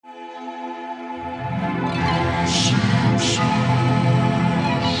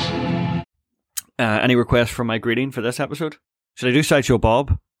Any requests for my greeting for this episode? Should I do Sideshow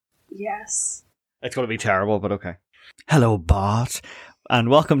Bob? Yes. It's going to be terrible, but okay. Hello, Bart, and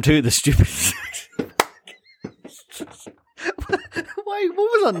welcome to the stupid... Why? What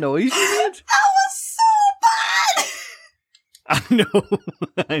was that noise you made? That was so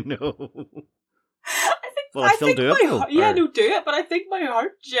bad! I know. I still do it though. Yeah, no, do it, but I think my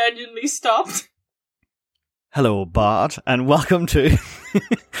heart genuinely stopped. Hello, Bart, and welcome to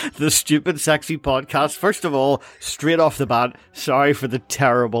the Stupid Sexy Podcast. First of all, straight off the bat, sorry for the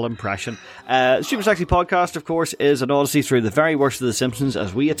terrible impression. Stupid Sexy Podcast, of course, is an odyssey through the very worst of The Simpsons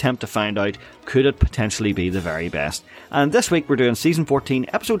as we attempt to find out, could it potentially be the very best? And this week we're doing Season 14,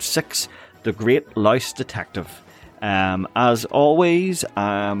 Episode 6, The Great Louse Detective. As always,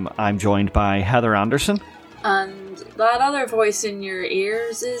 I'm joined by Heather Anderson. And that other voice in your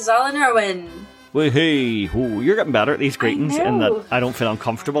ears is Alan Irwin. Well, hey, you're getting better at these greetings in that I don't feel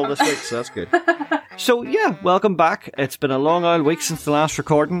uncomfortable this week, so that's good. So, yeah, welcome back. It's been a long old week since the last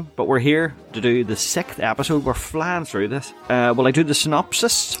recording, but we're here to do the 6th episode. We're flying through this. Will I do the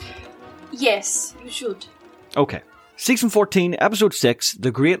synopsis? Yes, you should. Okay. Season 14, Episode 6, The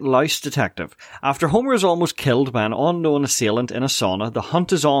Great Louse Detective. After Homer is almost killed by an unknown assailant in a sauna, the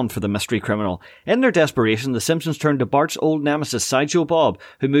hunt is on for the mystery criminal. In their desperation, the Simpsons turn to Bart's old nemesis, Sideshow Bob,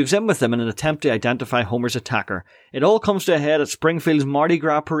 who moves in with them in an attempt to identify Homer's attacker. It all comes to a head at Springfield's Mardi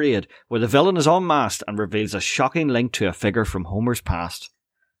Gras parade, where the villain is unmasked and reveals a shocking link to a figure from Homer's past.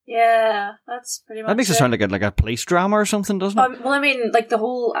 Yeah, that's pretty much That makes it sound like a police drama or something, doesn't it? Well, I mean, the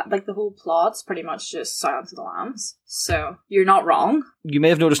whole plot's pretty much just Silence of the Lambs, so you're not wrong. You may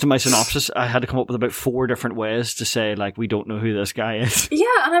have noticed in my synopsis, I had to come up with about 4 different ways to say, we don't know who this guy is. Yeah,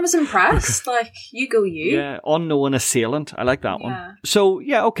 and I was impressed. You go you. Yeah, unknown assailant. I like that one. So,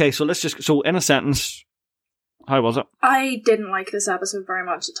 yeah, okay, so in a sentence, how was it? I didn't like this episode very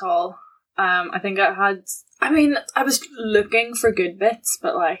much at all. I think I was looking for good bits,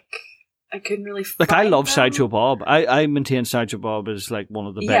 but I couldn't really find I love them. Sideshow Bob. I maintain Sideshow Bob is one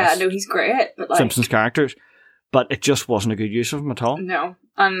of the best. Yeah, no, he's great, but Simpsons characters. But it just wasn't a good use of him at all. No,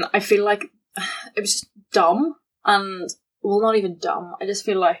 and I feel like it was just dumb, and not even dumb. I just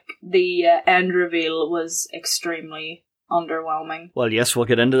feel like the end reveal was extremely underwhelming. Well, yes, we'll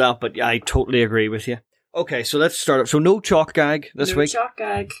get into that, but I totally agree with you. Okay, so let's start up. So no chalk gag this week. No chalk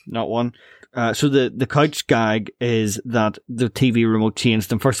gag. Not one. So the couch gag is that the TV remote changed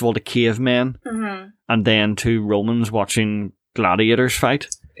them, first of all, to cavemen, and then to Romans watching gladiators fight.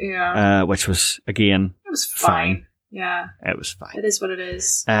 Yeah. Which was, again, it was fine. Yeah. It was fine. It is what it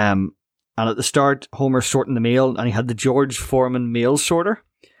is. And at the start, Homer's sorting the mail, and he had the George Foreman mail sorter,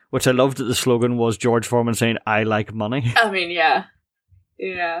 which I loved that the slogan was George Foreman saying, "I like money." I mean, yeah.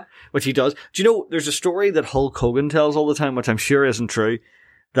 Yeah. Which he does. Do you know, there's a story that Hulk Hogan tells all the time, which I'm sure isn't true,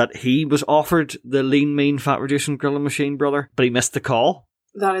 that he was offered the lean, mean, fat-reducing grilling machine, brother, but he missed the call.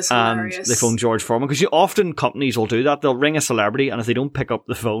 That is hilarious. And they phoned George Foreman, because often companies will do that. They'll ring a celebrity, and if they don't pick up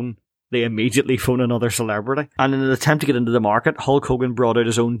the phone, they immediately phone another celebrity. And in an attempt to get into the market, Hulk Hogan brought out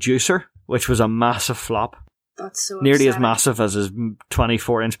his own juicer, which was a massive flop. That's so nearly upsetting. As massive as his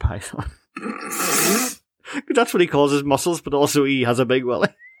 24-inch python. That's what he calls his muscles, but also he has a big willy.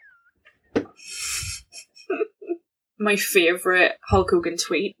 My favourite Hulk Hogan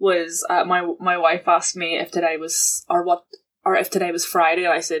tweet was my wife asked me if today was if today was Friday,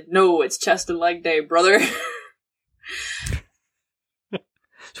 and I said, "No, it's chest and leg day, brother."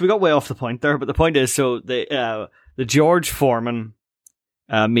 So we got way off the point there, but the point is, so the George Foreman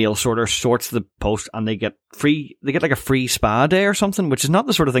mail sorter sorts the post, and they get a free spa day or something, which is not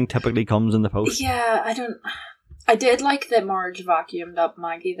the sort of thing typically comes in the post. Yeah, I did like that Marge vacuumed up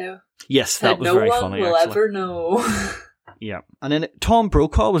Maggie, though. Yes, that was very funny. No one will ever know. Yeah. And then Tom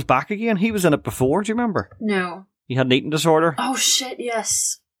Brokaw was back again. He was in it before, do you remember? No. He had an eating disorder. Oh, shit,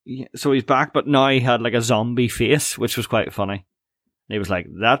 yes. Yeah, so he's back, but now he had a zombie face, which was quite funny. And he was like,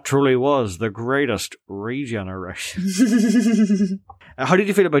 "That truly was the greatest regeneration." How did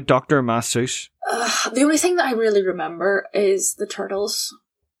you feel about Dr. Masseuse? The only thing that I really remember is the turtles.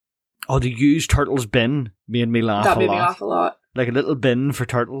 Oh, the used turtles bin made me laugh a lot. That made me laugh a lot. Like a little bin for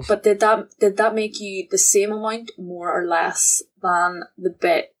turtles. But did that make you the same amount, more or less, than the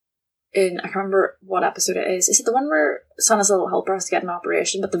bit in, I can't remember what episode it is. Is it the one where Santa's little helper has to get an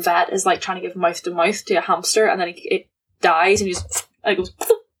operation, but the vet is trying to give mouth to mouth to a hamster, and then it dies, and he just goes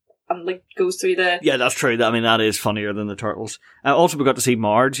and goes through the... Yeah, that's true. That is funnier than the turtles. Also, we got to see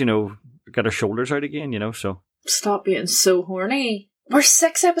Marge, get her shoulders out again, so... Stop being so horny. We're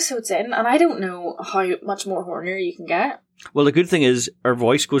 6 episodes in, and I don't know how much more hornier you can get. Well, the good thing is, our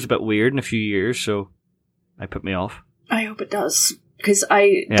voice goes a bit weird in a few years, so it put me off. I hope it does. Because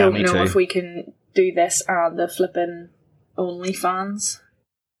I don't know if we can do this and the flipping OnlyFans.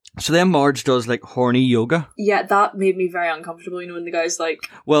 So then Marge does like horny yoga. Yeah, that made me very uncomfortable, you know, when the guy's like...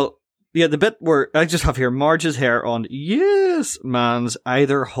 Well, yeah, the bit where I just have here Marge's hair on yes man's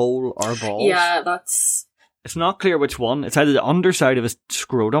either hole or balls. Yeah, that's... It's not clear which one. It's either the underside of his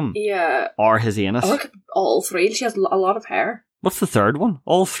scrotum or his anus. Or all three. She has a lot of hair. What's the third one?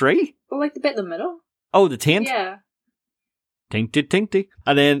 All three? Well, like the bit in the middle. Oh, the taint? Yeah. Tainty, tainty.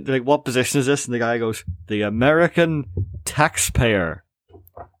 And then, like, what position is this? And the guy goes, the American taxpayer.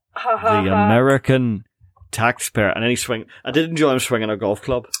 The American taxpayer. And then he swing. I did enjoy him swinging a golf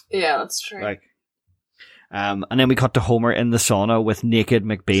club. Yeah, that's true. Like, and then we cut to Homer in the sauna with naked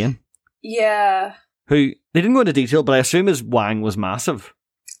McBain. Yeah. Who, they didn't go into detail, but I assume his wang was massive.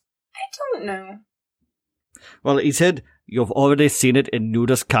 I don't know. Well, he said, you've already seen it in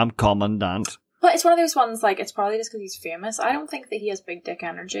Nudist Camp Commandant. But it's one of those ones, like, it's probably just because he's famous. I don't think that he has big dick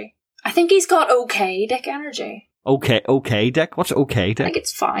energy. I think he's got okay dick energy. Okay, dick? What's okay, dick? I think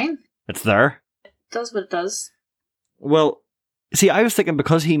it's fine. It's there? It does what it does. Well, see, I was thinking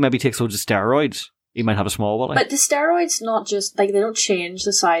because he maybe takes loads of steroids, he might have a small willy. But the steroids not just, like, they don't change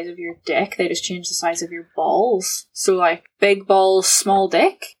the size of your dick, they just change the size of your balls. So, like, big balls, small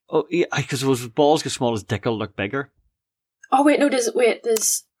dick? Oh, yeah, because if his balls get small, his dick will look bigger. Oh, wait, no, does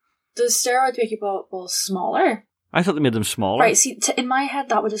steroids make your balls smaller? I thought they made them smaller. Right, see, in my head,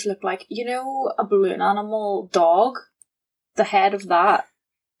 that would just look like, you know, a balloon animal dog? The head of that.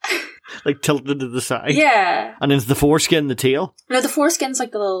 Like tilted to the side? Yeah. And then it's the foreskin, the tail? No, the foreskin's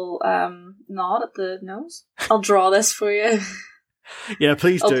like the little knot at the nose. I'll draw this for you. Yeah,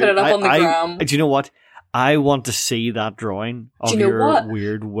 please do. I'll put it up on the gram. Do you know what? I want to see that drawing of your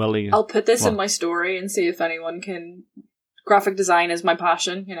weird willy. I'll put this in my story and see if anyone can... Graphic design is my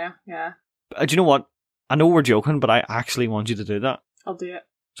passion, you know? Yeah. Do you know what? I know we're joking, but I actually want you to do that. I'll do it.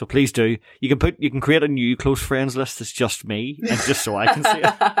 So please do. You can create a new close friends list that's just me, and just so I can see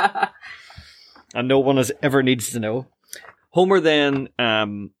it. And no one ever needs to know. Homer then,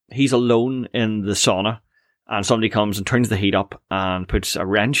 he's alone in the sauna, and somebody comes and turns the heat up and puts a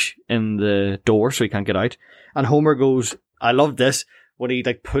wrench in the door so he can't get out. And Homer goes, I love this, when he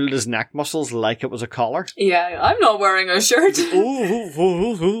like pulled his neck muscles like it was a collar. Yeah, I'm not wearing a shirt.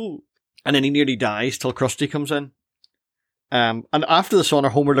 And then he nearly dies till Krusty comes in. And after the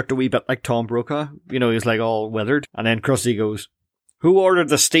sauna, Homer looked a wee bit like Tom Brokaw. You know, he's like all withered. And then Krusty goes, who ordered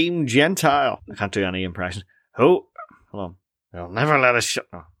the steamed Gentile? I can't do any impression. Who? Hold on. They'll never let us shut.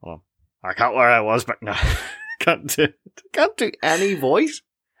 No, hold on. I can't where I was, but no. Can't do any voice.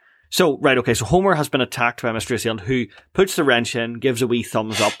 So, right, okay, so Homer has been attacked by Mystery Assailant, who puts the wrench in, gives a wee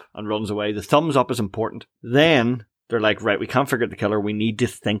thumbs up, and runs away. The thumbs up is important. Then they're like, right, we can't figure out the killer. We need to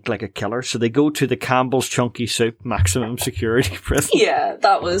think like a killer. So they go to the Campbell's Chunky Soup maximum security prison. Yeah,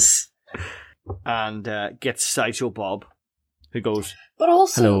 that was... And gets Sideshow Bob, who goes, but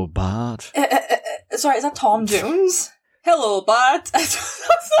also, hello, Bart. Sorry, is that Tom Jones? Hello, Bart. That's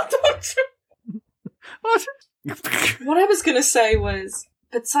not Tom Jones. What? What I was going to say was,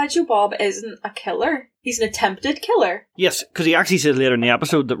 but Sideshow Bob isn't a killer. He's an attempted killer. Yes, because he actually says later in the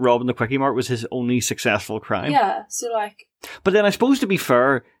episode that robbing the Quickie Mart was his only successful crime. Yeah, so like... But then I suppose, to be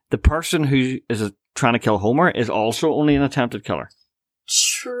fair, the person who is trying to kill Homer is also only an attempted killer.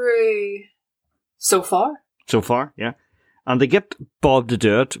 True. So far. So far, yeah. And they get Bob to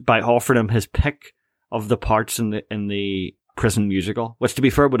do it by offering him his pick of the parts in the prison musical, which, to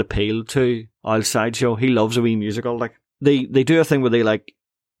be fair, would appeal to Al Sideshow. He loves a wee musical. Like they do a thing where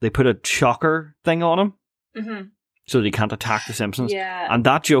they put a shocker thing on him, so that he can't attack the Simpsons. Yeah. And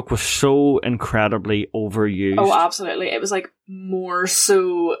that joke was so incredibly overused. Oh, absolutely. It was like more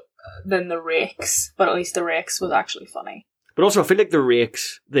so than the Rakes, but at least the Rakes was actually funny. But also, I feel like the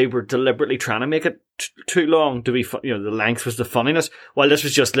Rakes, they were deliberately trying to make it too long to be fun. You know, the length was the funniness, while this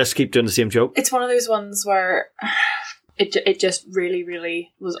was just, let's keep doing the same joke. It's one of those ones where it just really,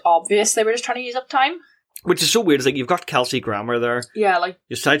 really was obvious they were just trying to use up time. Which is so weird. It's like, you've got Kelsey Grammer there. Yeah, like...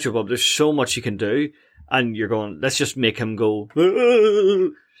 Your Sideshow Bob, there's so much you can do, and you're going, let's just make him go,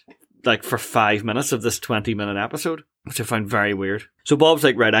 like, for 5 minutes of this 20-minute episode, which I find very weird. So Bob's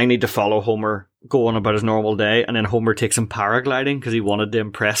like, right, I need to follow Homer going about his normal day, and then Homer takes him paragliding because he wanted to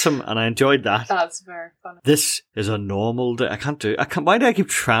impress him, and I enjoyed that. That's very funny. This is a normal day. Why do I keep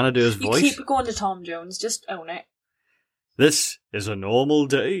trying to do his voice? You keep going to Tom Jones, just own it. This is a normal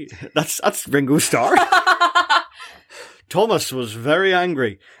day. That's Ringo Starr. Thomas was very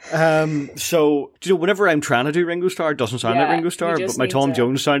angry. So, you know, whenever I'm trying to do Ringo Starr, it doesn't sound like Ringo Starr, but my Tom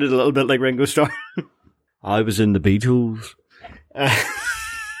Jones sounded a little bit like Ringo Starr. I was in the Beatles.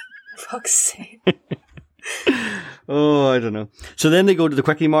 Fuck's sake. Oh, I don't know. So then they go to the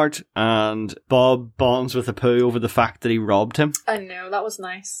Quickie Mart, and Bob bonds with Apu over the fact that he robbed him. I know, that was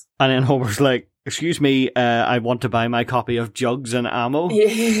nice. And then Homer's like, excuse me, I want to buy my copy of Jugs and Ammo,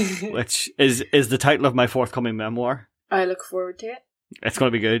 which is the title of my forthcoming memoir. I look forward to it. It's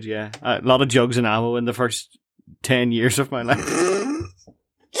going to be good, yeah. A lot of Jugs and Ammo in the first 10 years of my life.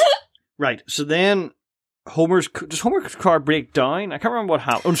 Right, so then Homer's car break down? I can't remember what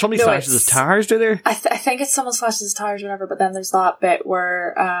happened. Oh, somebody slashes his tires, do they? I think it's someone slashes his tires or whatever, but then there's that bit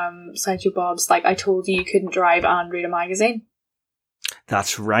where Sideshow Bob's like, I told you couldn't drive and read a magazine.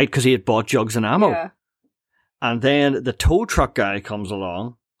 That's right, because he had bought Jugs and Ammo. Yeah. And then the tow truck guy comes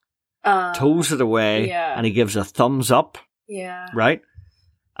along, tows it away, and he gives a thumbs up. Yeah. Right?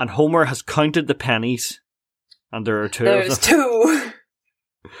 And Homer has counted the pennies, and there are two of them. There's two.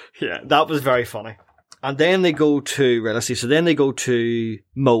 Yeah, that was very funny. And then they go to, right, let's see, so then they go to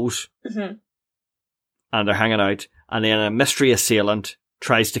Moe's, and they're hanging out, and then a mystery assailant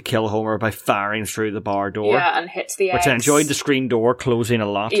tries to kill Homer by firing through the bar door. Yeah, and hits the eggs. Which I enjoyed the screen door closing a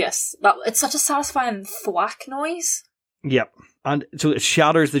lot. Yes, it's such a satisfying thwack noise. Yep. And so it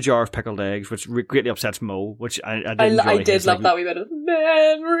shatters the jar of pickled eggs, which greatly upsets Moe, which I did enjoy. I did love that wee bit of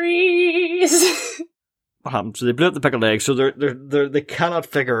memories. What happened? So they blew up the pickled eggs, so they cannot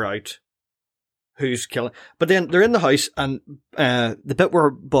figure out who's killing. But then they're in the house, and the bit where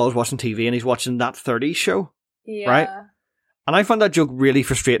Bob's watching TV and he's watching That 30s show, right? And I found that joke really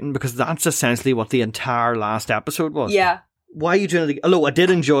frustrating because that's essentially what the entire last episode was. Yeah. Why are you doing it? Although I did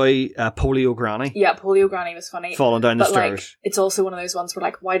enjoy Polio Granny. Yeah, Polio Granny was funny. Falling down the stairs. Like, it's also one of those ones where,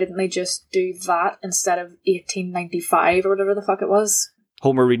 like, why didn't they just do that instead of 1895 or whatever the fuck it was?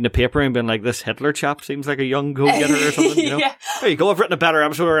 Homer reading the paper and being like, this Hitler chap seems like a young go-getter or something, you know? Yeah. There you go, I've written a better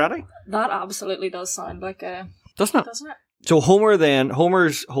episode already. That absolutely does sound like a... Doesn't it? So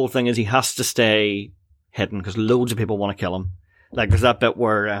Homer's whole thing is he has to stay hidden because loads of people want to kill him. Like, there's that bit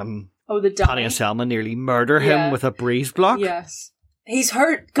where the Patty and Selma nearly murder him with a breeze block. Yes. He's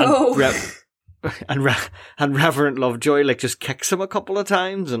hurt, go! And Reverend Lovejoy, like, just kicks him a couple of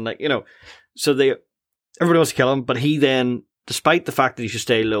times, and, like, you know, so everybody wants to kill him, but he then, despite the fact that he should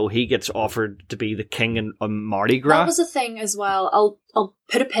stay low, he gets offered to be the king in Mardi Gras. That was a thing as well. I'll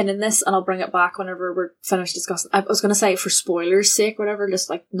put a pin in this and I'll bring it back whenever we're finished discussing. I was going to say, for spoilers' sake, whatever, just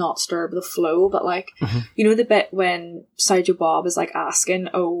like not disturb the flow, but like, you know the bit when Sideshow Bob is like asking,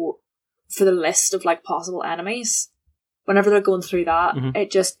 for the list of like possible enemies? Whenever they're going through that,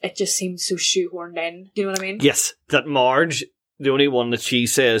 it just seems so shoehorned in. Do you know what I mean? Yes, that Marge, the only one that she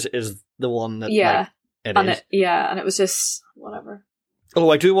says is the one that and it was just whatever. Oh,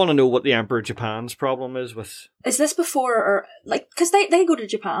 I do want to know what the Emperor of Japan's problem is with... Is this before, or, like, because they go to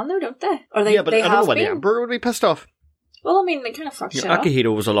Japan though, don't they? Or they, yeah, but I don't know why the Emperor would be pissed off. Well, I mean, they kind of fucked shit up.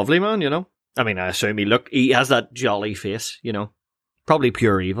 Akihito was a lovely man, you know? I mean, I assume he has that jolly face, you know? Probably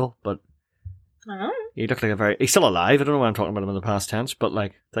pure evil, but... I don't know. He looked like he's still alive, I don't know why I'm talking about him in the past tense, but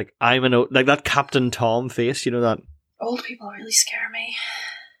like like that Captain Tom face, you know that? Old people really scare me.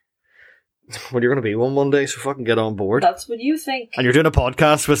 Well, you're going to be one day, so fucking get on board. That's what you think. And you're doing a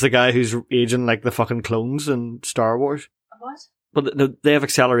podcast with the guy who's aging like the fucking clones in Star Wars. What? But they have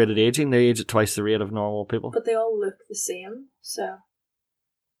accelerated aging. They age at twice the rate of normal people. But they all look the same, so...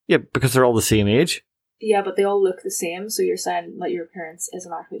 Yeah, because they're all the same age. Yeah, but they all look the same, so you're saying that your appearance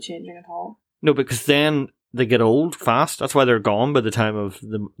isn't actually changing at all? No, because then they get old fast. That's why they're gone by the time of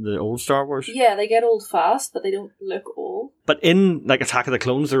the old Star Wars. Yeah, they get old fast, but they don't look old. But in like Attack of the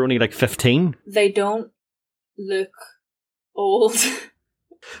Clones, they're only like 15. They don't look old.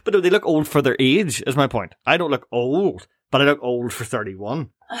 But no, they look old for their age, is my point. I don't look old, but I look old for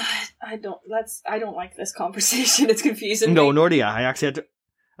 31. I don't like this conversation. It's confusing No, me. nor do I. Actually,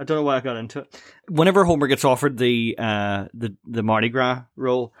 I don't know why I got into it. Whenever Homer gets offered the Mardi Gras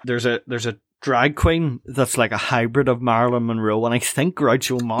role, there's a drag queen that's like a hybrid of Marilyn Monroe and I think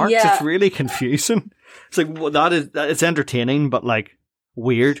Groucho Marx. Yeah. It's really confusing. It's like, well, it's entertaining, but like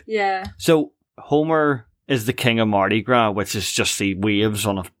weird. Yeah. So Homer is the king of Mardi Gras, which is just the waves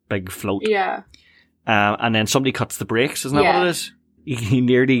on a big float. Yeah. And then somebody cuts the brakes, isn't that what it is? He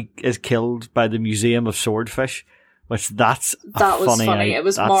nearly is killed by the Museum of Swordfish, which that was funny. It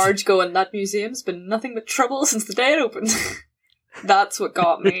was Marge going, that museum's been nothing but trouble since the day it opened. That's what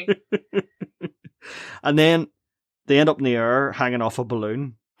got me. And then they end up in the air hanging off a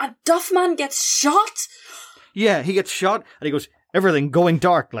balloon. And Duffman gets shot? Yeah, he gets shot and he goes, everything going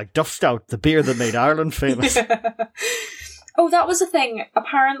dark like Duff Stout, the beer that made Ireland famous. Oh, that was a thing.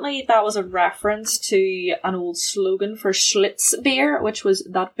 Apparently that was a reference to an old slogan for Schlitz beer, which was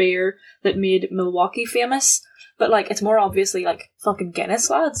that beer that made Milwaukee famous. But like, it's more obviously like fucking Guinness,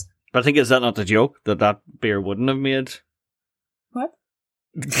 lads. But I think, is that not the joke? That beer wouldn't have made... What?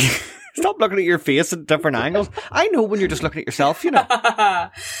 Stop looking at your face at different angles. I know when you're just looking at yourself, you know.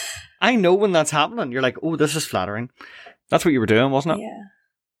 I know when that's happening. You're like, oh, this is flattering. That's what you were doing, wasn't it? Yeah.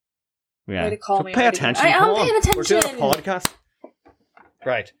 Yeah. Way to call So me pay already. attention. I am Come on. paying attention. We're doing a podcast.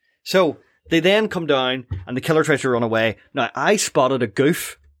 Right. So they then come down and the killer tries to run away. Now, I spotted a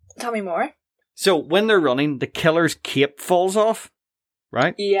goof. Tell me more. So when they're running, the killer's cape falls off.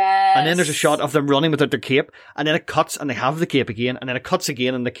 Right? Yes. And then there's a shot of them running without their cape, and then it cuts and they have the cape again, and then it cuts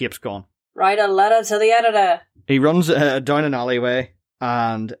again and the cape's gone. Write a letter to the editor. He runs down an alleyway,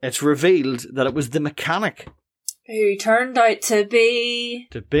 and it's revealed that it was the mechanic. Who turned out to be...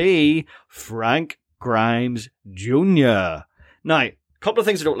 Frank Grimes Jr. Now, a couple of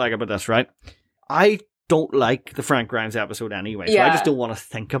things I don't like about this, right? I don't like the Frank Grimes episode anyway, so I just don't want to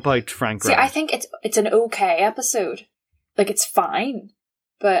think about Frank Grimes. See, I think it's an okay episode. Like, it's fine.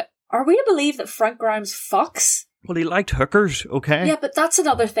 But are we to believe that Frank Grimes fucks? Well, he liked hookers, okay? Yeah, but that's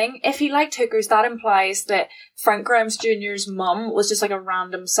another thing. If he liked hookers, that implies that Frank Grimes Jr.'s mum was just like a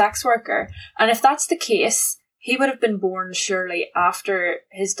random sex worker. And if that's the case, he would have been born surely after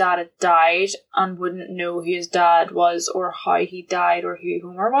his dad had died and wouldn't know who his dad was or how he died or who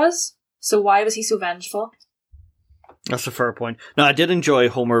Homer was. So why was he so vengeful? That's a fair point. Now, I did enjoy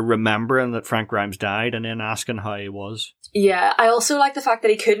Homer remembering that Frank Grimes died and then asking how he was. Yeah, I also like the fact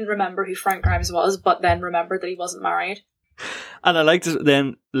that he couldn't remember who Frank Grimes was, but then remembered that he wasn't married. And I liked it.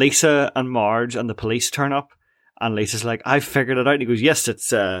 Then Lisa and Marge and the police turn up, and Lisa's like, "I figured it out." And he goes, "Yes,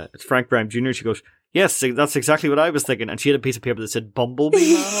 it's Frank Grimes Jr." She goes, "Yes, that's exactly what I was thinking." And she had a piece of paper that said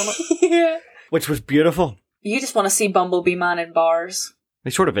Bumblebee Man on it, Yeah. which was beautiful. You just want to see Bumblebee Man in bars.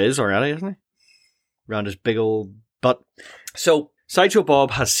 He sort of is already, isn't he? Around his big old butt. So Sideshow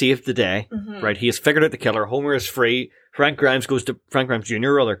Bob has saved the day, right? He has figured out the killer. Homer is free. Frank Grimes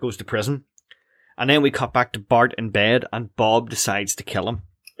Jr. goes to prison. And then we cut back to Bart in bed, and Bob decides to kill him.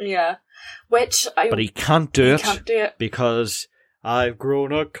 Yeah. But he can't do Can't do it. because I've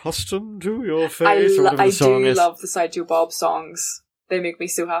grown accustomed to your face. I or whatever the song do is. love the Sideshow Bob songs. They make me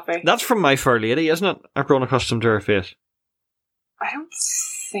so happy. That's from My Fair Lady, isn't it? I've grown accustomed to her face. I don't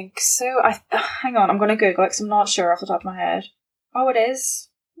think so. Hang on, I'm going to Google it because I'm not sure off the top of my head. Oh, it is?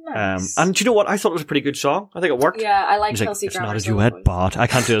 Nice. And do you know what? I thought it was a pretty good song. I think it worked. Yeah, I like He's Kelsey like, it's not a Grammer's duet, voice. Bart. I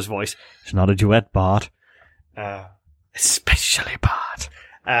can't do his voice. It's not a duet, Bart. Especially Bart.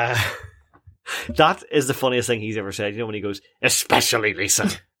 That is the funniest thing he's ever said. You know, when he goes, especially Lisa,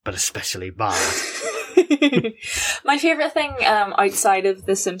 but especially Bart. My favourite thing outside of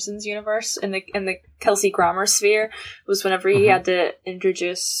the Simpsons universe in the Kelsey Grammer sphere was whenever he had to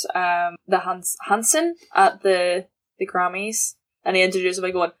introduce the Hanson at the Grammys, and he introduced him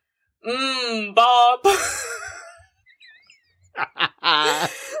by going, Bob.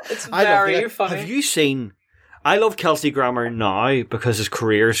 It's very funny. Have you seen... I love Kelsey Grammer now because his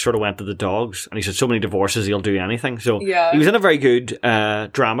career sort of went to the dogs, and he's had so many divorces he'll do anything. So he was in a very good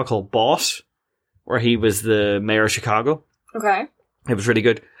drama called Boss, where he was the mayor of Chicago. Okay. It was really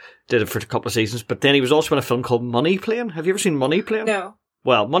good. Did it for a couple of seasons. But then he was also in a film called Money Plane. Have you ever seen Money Plane? No.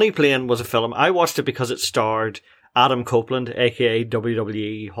 Well, Money Plane was a film. I watched it because it starred Adam Copeland, aka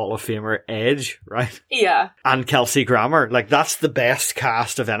WWE Hall of Famer Edge, right? Yeah. And Kelsey Grammer. Like, that's the best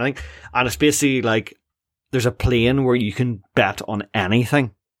cast of anything. And it's basically like, there's a plane where you can bet on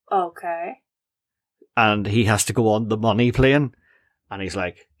anything. Okay. And he has to go on the money plane. And he's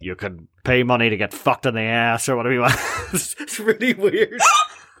like, you can pay money to get fucked in the ass or whatever you want. It's really weird.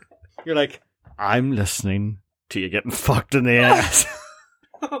 You're like, I'm listening to you getting fucked in the ass.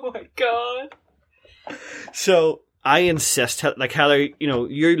 Oh my god. So I insist, like Heather, you know,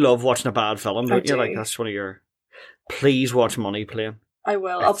 you love watching a bad film, don't you? do. Like, that's one of your... Please watch Money Plane. I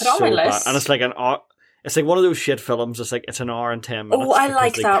will. I'll put it on my list. And it's like an hour... It's like one of those shit films. It's like, it's an hour and 10 minutes. Oh, I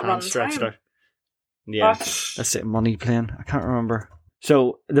like they that can't stretch it runtime. out. Yeah. Let's say Money Plane. I can't remember.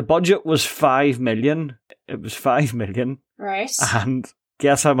 So the budget was 5 million. It was 5 million. Right. And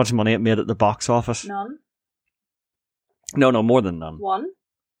guess how much money it made at the box office? None. No, more than none. 1.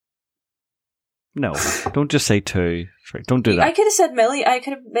 No, don't just say 2. Sorry, don't do that. I could have said million. I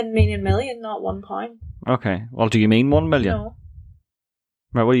could have been meaning million, not £1. Okay. Well, do you mean 1 million? No.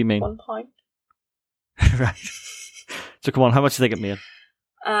 Right, what do you mean? £1. Right. So come on, how much do you think it made?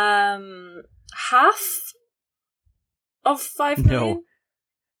 Half of 5 million? No.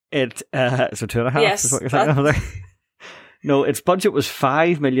 It, so 2.5 Yes, is what you're thinking of there? No, its budget was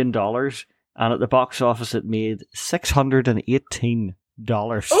 $5 million, and at the box office it made $618.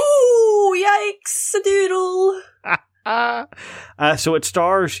 Oh, yikes, a doodle. So it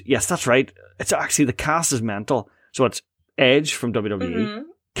stars, yes, that's right. It's actually, the cast is mental. So it's Edge from WWE,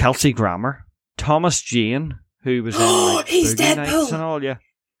 Kelsey Grammer, Thomas Jane, who was in like he's Boogie Nights Deadpool. and all. Yeah,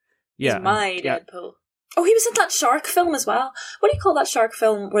 He's my Deadpool. Oh, he was in that shark film as well. What do you call that shark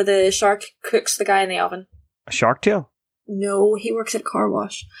film where the shark cooks the guy in the oven? A Shark Tale. No, he works at a car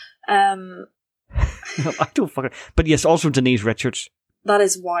wash. I don't fucking. But yes, also Denise Richards. That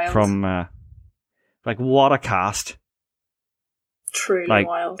is wild. From like what a cast. Truly like,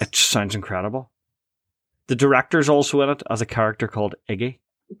 wild. It just sounds incredible. The director's also in it as a character called Iggy.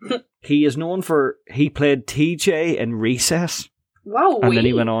 He is known for he played TJ in Recess. Wow. And then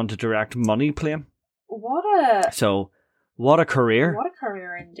he went on to direct Money Plane. What a career. What a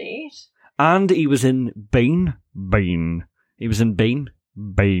career indeed. And he was in Bean. He was in Bean.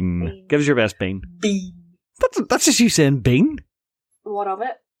 Give us your best Bean. Bean. That's just you saying Bean. What of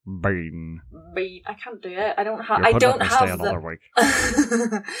it? Bean. I can't do it. I don't have. I don't have another week.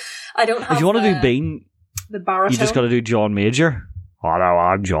 I don't have. If you want to do Bean, the baritone. You just got to do John Major. Hello,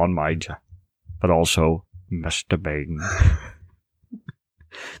 I'm John Major, but also Mr. Bean.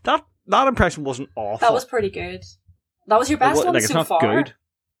 That impression wasn't awful. That was pretty good. That was your best one like, so it's far. not good.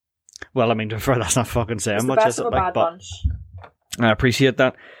 Well, I mean, that's not fucking saying much, is it? It's the best of a bad bunch. I appreciate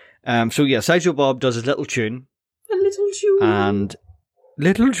that. So yeah, Sideshow Bob does his little tune. A little tune.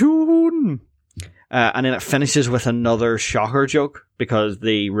 And then it finishes with another shocker joke because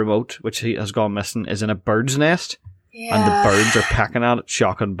the remote, which he has gone missing, is in a bird's nest. Yeah. And the birds are pecking at it,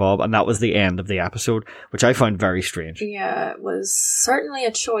 shocking Bob, and that was the end of the episode, which I found very strange. Yeah, it was certainly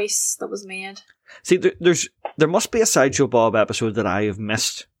a choice that was made. See, there must be a Sideshow Bob episode that I have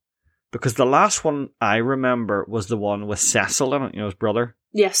missed, because the last one I remember was the one with Cecil in it, his brother.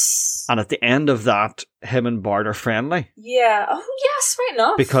 Yes. And at the end of that, him and Bart are friendly. Yeah. Oh, yes, right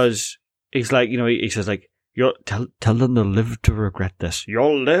enough. Because he's like, he says like, tell them to live to regret this.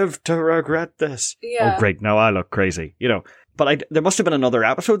 You'll live to regret this. Yeah. Oh, great. Now I look crazy. But there must have been another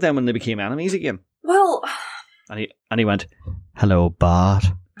episode then when they became enemies again. Well. And he went, hello, Bart.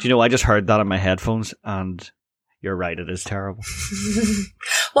 Do you know, I just heard that on my headphones and you're right, it is terrible.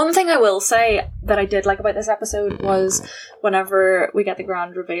 One thing I will say that I did like about this episode was whenever we get the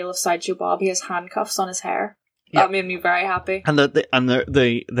grand reveal of Sideshow Bob, he has handcuffs on his hair. Yep. That made me very happy. And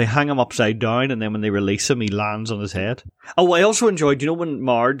they hang him upside down, and then when they release him, he lands on his head. Oh, I also enjoyed, when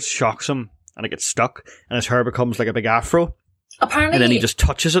Marge shocks him and it gets stuck, and his hair becomes like a big afro. Apparently, and then he just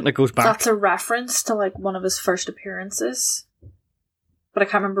touches it and it goes back. That's a reference to like one of his first appearances, but I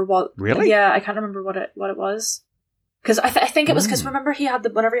can't remember what. Really? Yeah, I can't remember what it was. Because I think it was because remember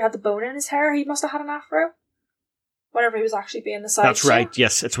whenever he had the bone in his hair, he must have had an afro. Whenever he was actually being the sideshow. That's right.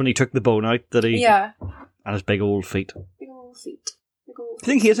 Yes, it's when he took the bone out that he. Yeah. And his big old feet. Big old feet. Do you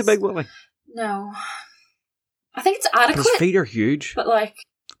think he has a big willy? No. I think it's adequate. But his feet are huge.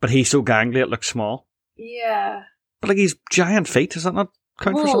 But he's so gangly it looks small. Yeah. But like he's giant feet, does that not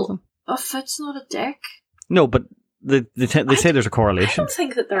count for something? A foot's not a dick. No, but they say there's a correlation. I don't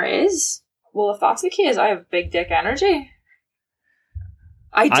think that there is. Well, if that's the case, I have big dick energy.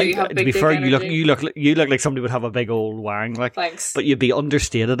 I do have big dick energy. To be fair, you look like somebody would have a big old wang, like. Thanks. But you'd be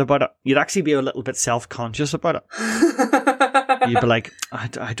understated about it. You'd actually be a little bit self-conscious about it. You'd be like,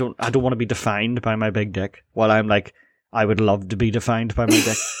 I don't want to be defined by my big dick. While I'm like, I would love to be defined by my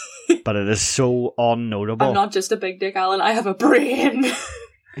dick, but it is so unnotable. I'm not just a big dick, Alan. I have a brain.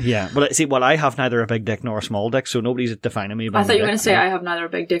 Yeah, but see, I have neither a big dick nor a small dick, so nobody's defining me by my I thought you were dick. going to say I have neither a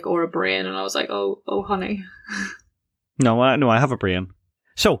big dick or a brain, and I was like, oh, honey. No, I have a brain.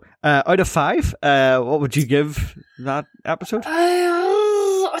 So, out of 5, what would you give that episode?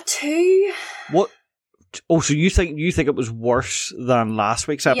 A 2. What? Oh, so you think it was worse than last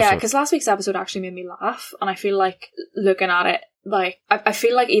week's episode? Yeah, because last week's episode actually made me laugh, and I feel like looking at it, like I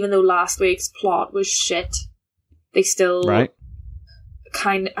feel like even though last week's plot was shit, they still I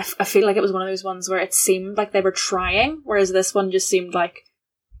feel like it was one of those ones where it seemed like they were trying, whereas this one just seemed like,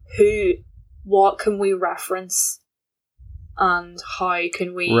 what can we reference? And how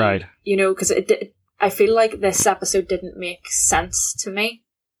can we, because I feel like this episode didn't make sense to me.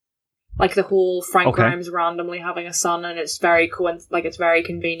 Like the whole Frank Grimes randomly having a son, and it's very it's very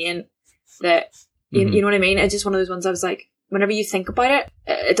convenient that you know what I mean. It's just one of those ones. I was like, whenever you think about it,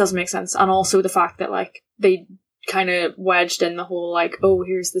 it doesn't make sense. And also the fact that like they kind of wedged in the whole like, oh,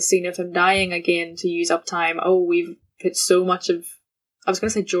 here's the scene of him dying again to use up time. Oh, we've put so much of. I was going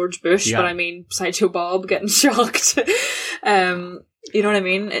to say George Bush, but I mean Sideshow Bob getting shocked. You know what I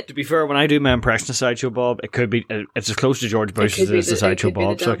mean? To be fair, when I do my impression of Sideshow Bob, it could be it's as close to George Bush as it is to Sideshow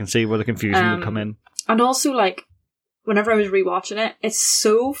Bob, so I can see where the confusion would come in. And also, like, whenever I was rewatching it, it's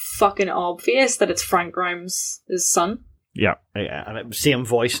so fucking obvious that it's Frank Grimes' son. Yeah, and same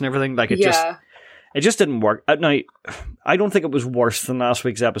voice and everything. Like It just didn't work. Now, I don't think it was worse than last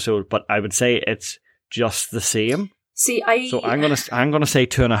week's episode, but I would say it's just the same. See, So I'm gonna say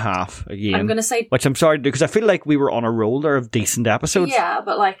 2.5 again. I'm gonna say, which I'm sorry to do, because I feel like we were on a roll there of decent episodes. yeah,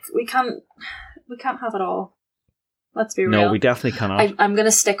 but like we can't have it all. Let's be real. No, we definitely cannot. I'm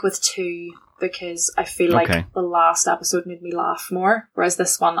gonna stick with 2 because I feel like the last episode made me laugh more, whereas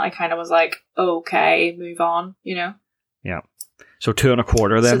this one I kind of was like, okay, move on, you know. Yeah. So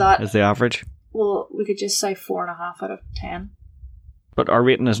 2.25 then is the average. Well, we could just say 4.5 out of 10. But our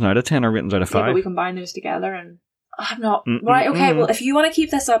rating isn't out of 10. Our rating's out of 5. Yeah, but we combine those together and. I'm not. Right, okay, well, if you want to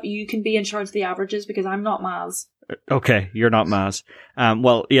keep this up, you can be in charge of the averages because I'm not Maz. Okay, you're not Maz.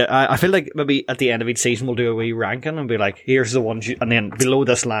 Well, yeah, I feel like maybe at the end of each season we'll do a wee ranking and be like, here's the ones and then below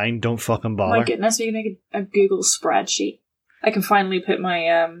this line, don't fucking bother. My goodness, we can make a Google spreadsheet. I can finally put my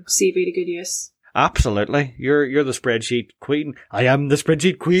CV to good use. Absolutely. You're the spreadsheet queen. I am the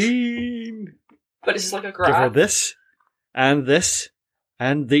spreadsheet queen. But it's just like a graph. Give her this, and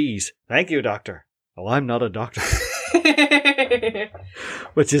these. Thank you, doctor. Oh, I'm not a doctor.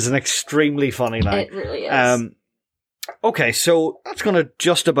 Which is an extremely funny line. It really is. Okay, so that's going to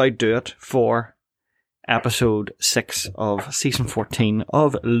just about do it for episode 6 of season 14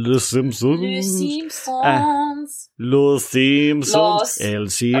 of Les Simpsons. Les Simpsons. Los Simpsons. Los. El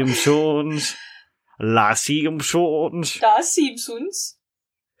Simpsons. La Simpsons. Da Simpsons.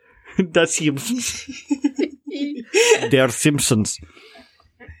 The Simpsons. They're Simpsons.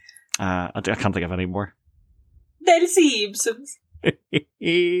 I can't think of any more. Del Simpsons.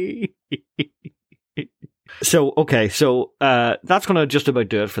 So that's going to just about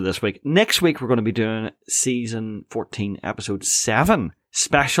do it for this week. Next week, we're going to be doing season 14, episode 7,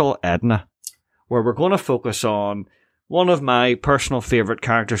 Special Edna, where we're going to focus on one of my personal favourite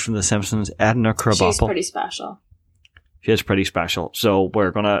characters from The Simpsons, Edna Krabappel. She's pretty special. She is pretty special. So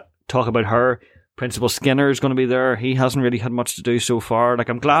we're going to talk about her. Principal Skinner is going to be there. He hasn't really had much to do so far. Like,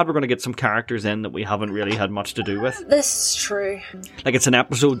 I'm glad we're going to get some characters in that we haven't really had much to do with. This is true. Like, it's an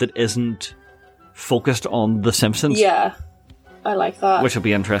episode that isn't focused on The Simpsons. Yeah, I like that. Which will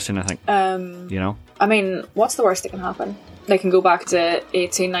be interesting, I think. You know? I mean, what's the worst that can happen? They can go back to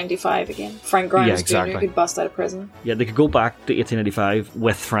 1895 again. Frank Grimes Jr. could bust out of prison. Yeah, they could go back to 1885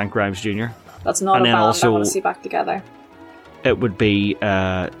 with Frank Grimes Jr. That's not a band I want to see back together. It would be,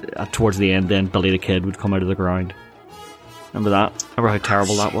 towards the end then, Billy the Kid would come out of the ground. Remember that? Remember how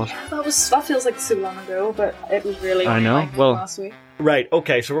terrible that was? That feels like so long ago, but it was really I know. Well, last week. Right,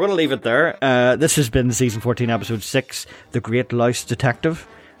 okay, so we're going to leave it there. This has been season 14, episode 6, The Great Louse Detective,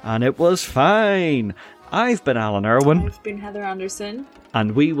 and it was fine. I've been Alan Irwin. I've been Heather Anderson.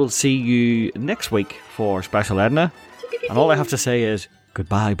 And we will see you next week for Special Edna. And all I have to say is,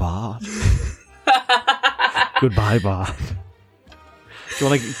 goodbye, Bart. Goodbye, Bart. Do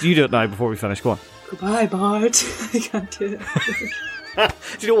you do it now before we finish? Go on. Goodbye, Bart. I can't do it.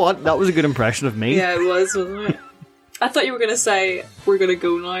 Do you know what? That was a good impression of me. Yeah, it was, wasn't it? I thought you were going to say, we're going to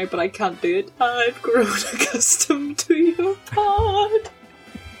go now, but I can't do it. I've grown accustomed to your pod.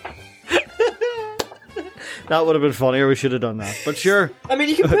 That would have been funnier. We should have done that. But sure. I mean,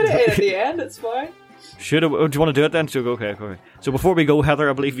 you can put it in at the end. It's fine. Should have. Do you want to do it then? So okay. So before we go, Heather,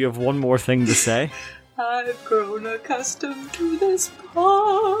 I believe you have one more thing to say. I've grown accustomed to this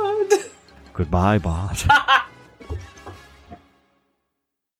pod. Goodbye, Bart.